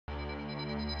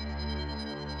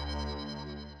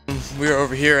We are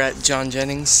over here at John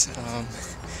Jennings,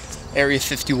 Area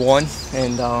 51,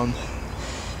 and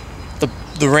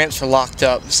the ramps are locked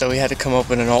up, so we had to come up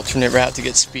with an alternate route to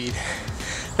get speed.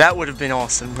 That would have been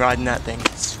awesome, riding that thing.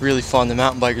 It's really fun. The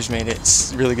mountain bikers made it.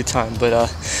 It's a really good time, but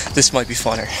this might be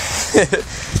funner.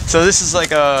 So this is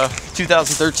like a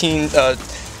 2013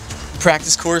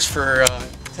 practice course for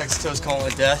Texas Toes Calling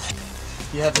It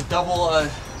Death. You have the double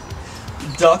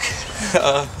duck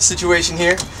situation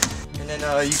here, and then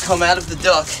you come out of the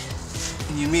duck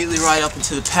and you immediately ride up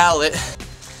into the pallet,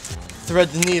 thread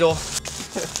the needle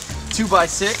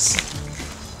 2x6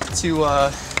 to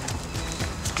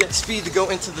get speed to go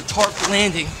into the tarp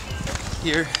landing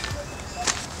here,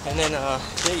 and then yeah,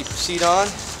 you proceed on,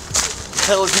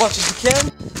 pedal as much as you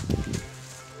can,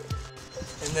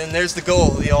 and then there's the goal,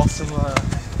 the awesome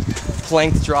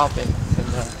flanked drop-in.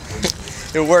 And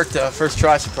it worked first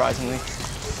try, surprisingly,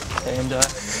 and I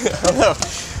don't know,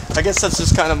 I guess that's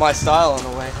just kind of my style in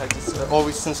a way. I just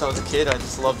always, since I was a kid, I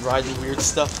just loved riding weird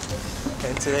stuff,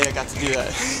 and today I got to do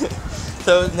that.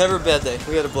 So never a bad day.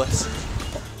 We had a blast.